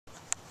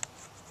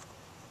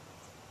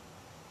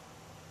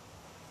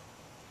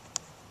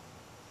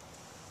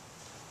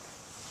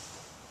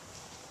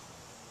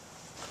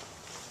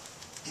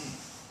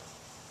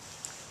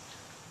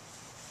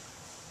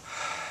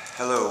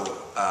Hello,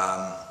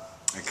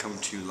 I come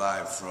to you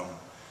live from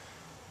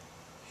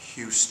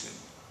Houston.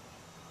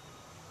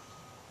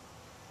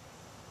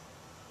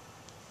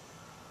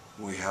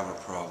 We have a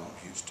problem,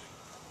 Houston.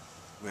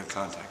 We have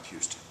contact,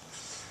 Houston.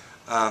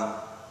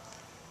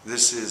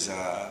 This is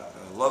a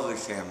lovely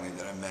family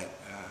that I met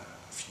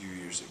a few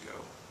years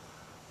ago,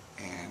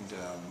 and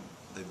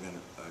they've been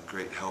a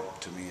great help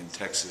to me in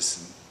Texas,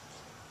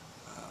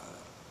 and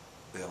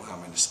they allow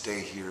me to stay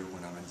here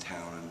when I'm in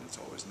town, and it's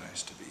always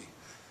nice to be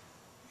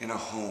in a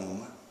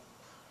home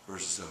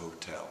versus a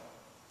hotel.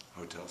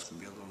 Hotels can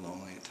be a little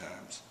lonely at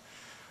times.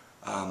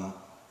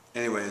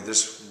 Anyway,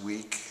 this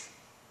week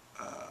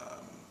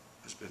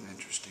has been an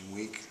interesting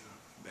week.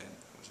 I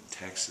was in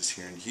Texas,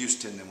 here in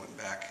Houston, then went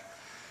back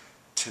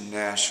to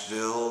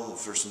Nashville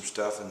for some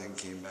stuff, and then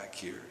came back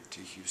here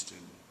to Houston.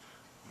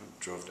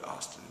 Drove to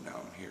Austin, and now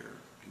I'm here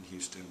in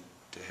Houston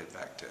to head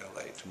back to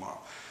LA tomorrow.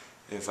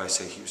 If I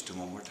say Houston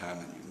one more time,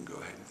 then you can go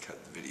ahead and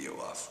cut the video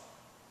off.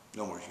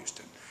 No more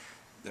Houston.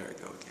 There I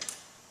go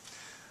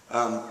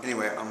again.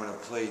 Anyway, I'm going to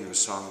play you a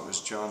song. It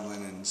was John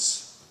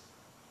Lennon's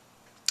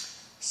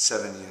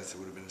 70th, it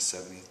would have been his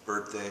 70th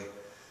birthday.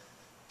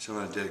 So I'm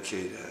going to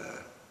dedicate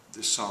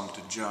this song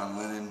to John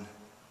Lennon,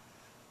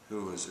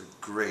 who was a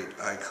great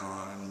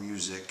icon in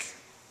music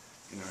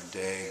in our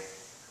day.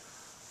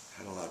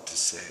 Had a lot to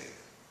say.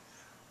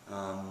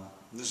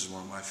 This is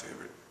one of my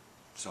favorite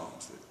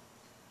songs that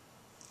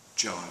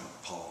John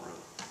and Paul wrote.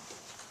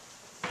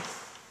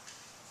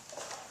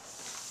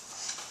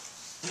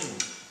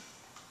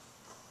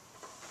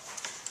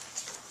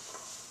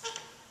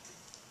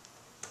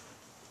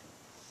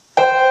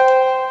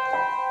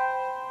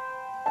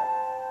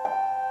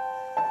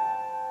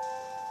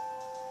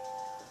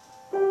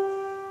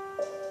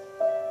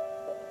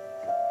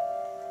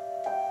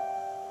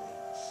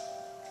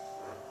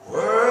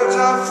 Words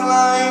are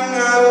flying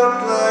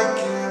out like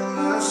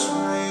endless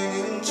rain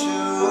into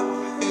a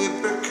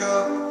paper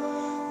cup.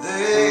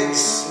 They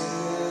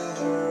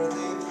slither,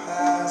 they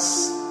pass,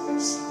 they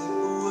slip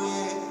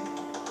away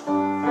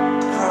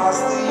across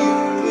the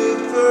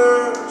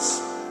universe.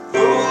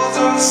 Pools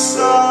of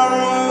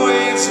sorrow,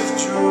 waves of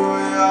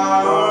joy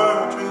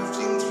are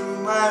drifting through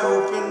my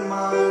open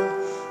mind,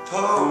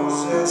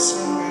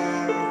 possessing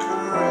and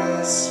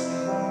caressing me.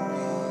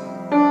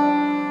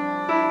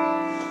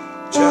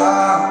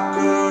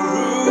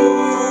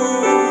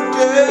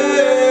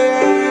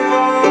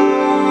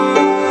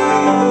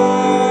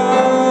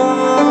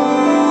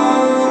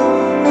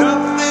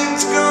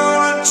 Nothing's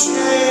gonna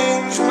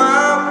change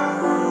my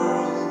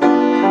world.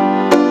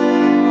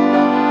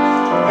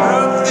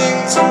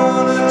 Nothing's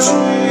gonna change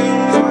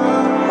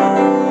my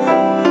world.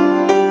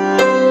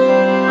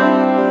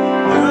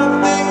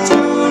 Nothing's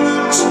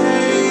gonna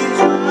change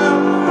my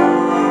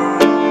world.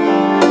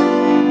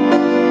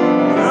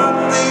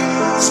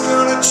 Nothing's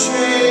gonna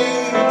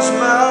change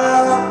my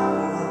world.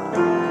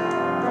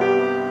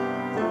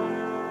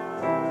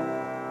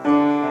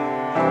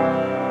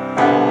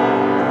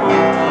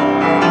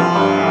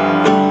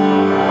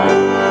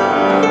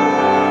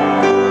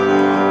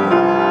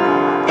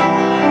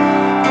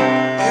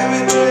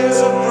 Images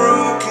of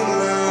broken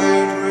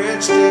light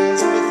which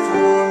dance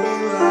before me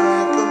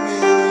like a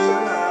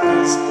million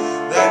eyes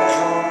that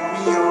call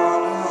me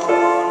on and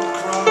on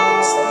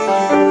across the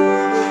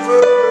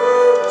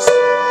universe.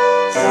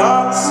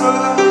 Thoughts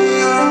suddenly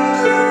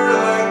under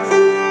like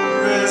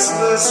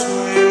restless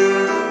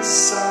wind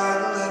inside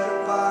a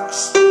letterbox.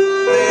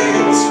 They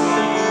took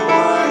me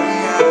by the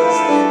hands,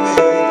 they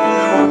made their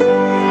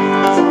way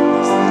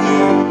across the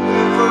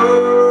universe.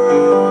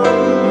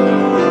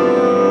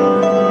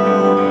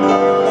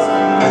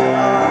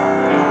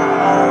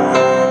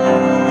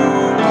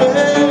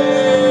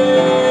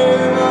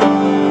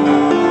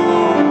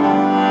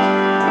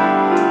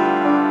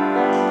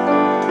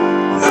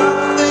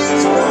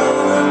 Nothing's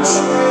gonna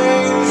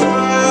change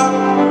my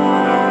world.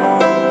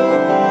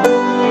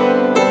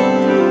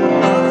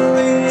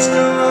 Nothing's gonna change my world. Nothing's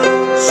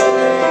gonna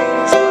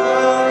change my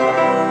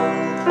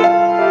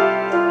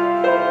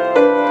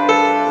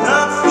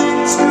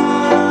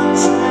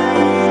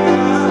world.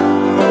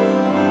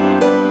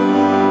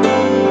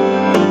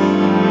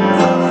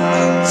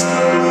 Nothing's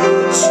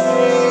gonna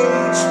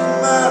change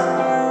my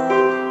world.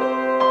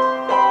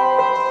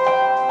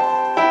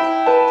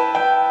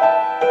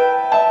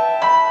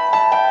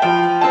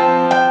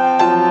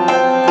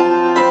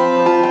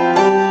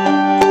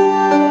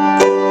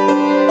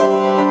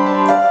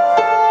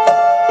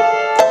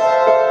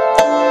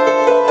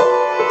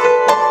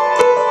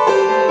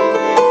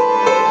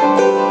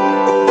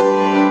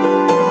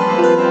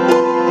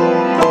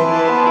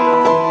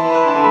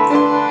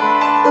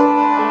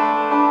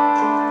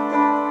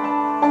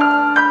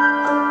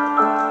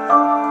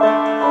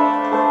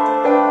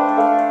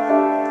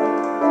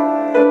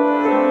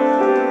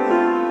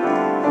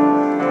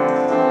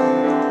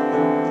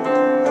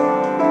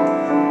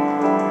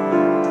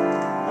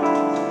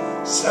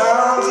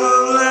 Sounds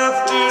of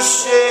laughter,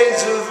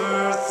 shades of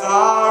earth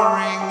are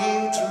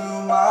ringing through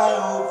my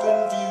open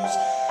views,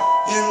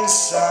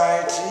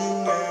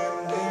 inciting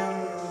and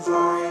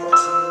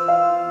inviting.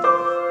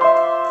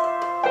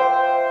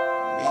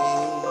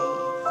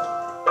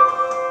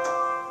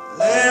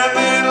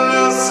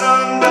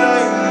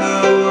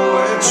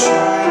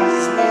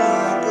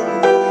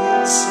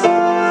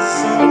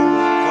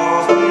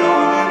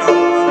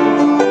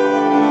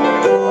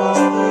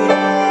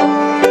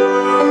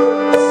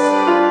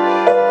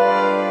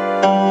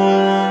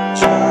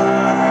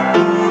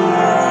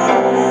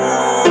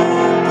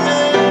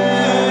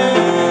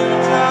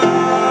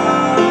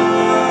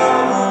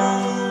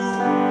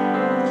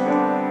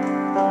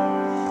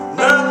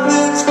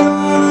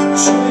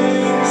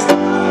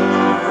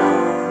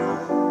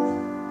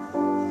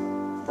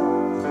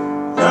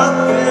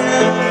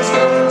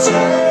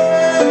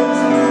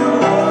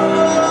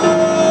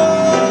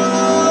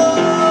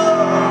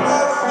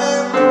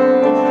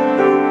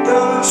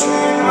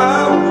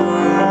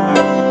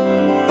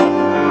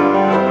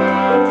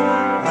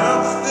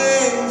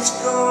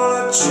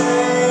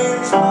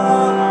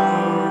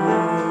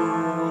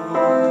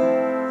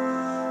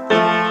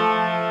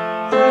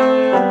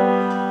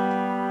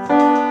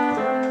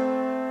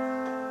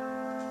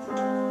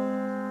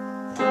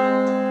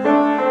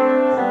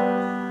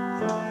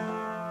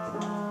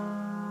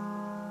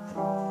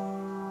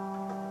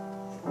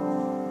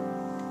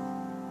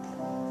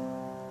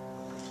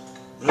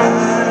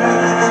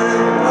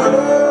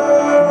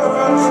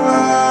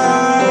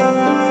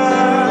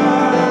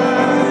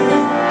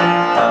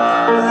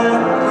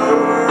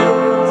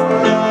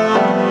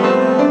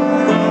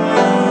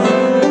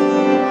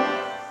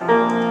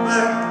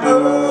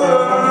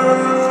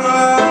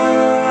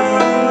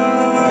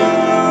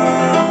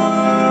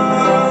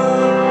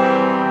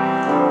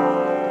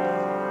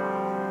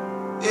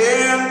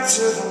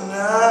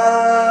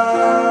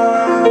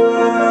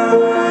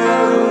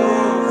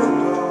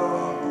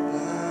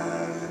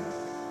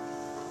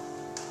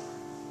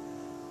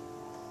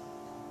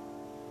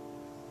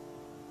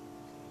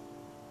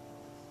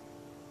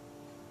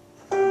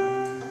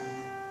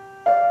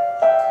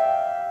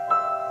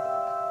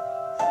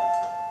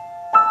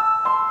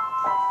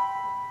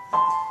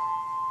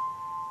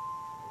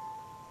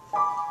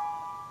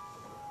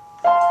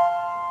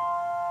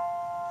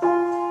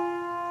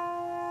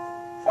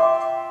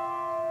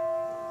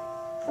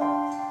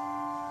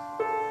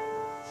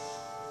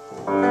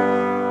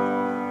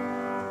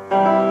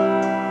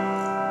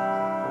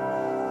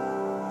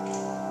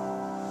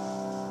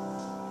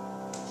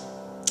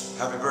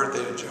 Happy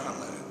birthday to John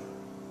Lennon.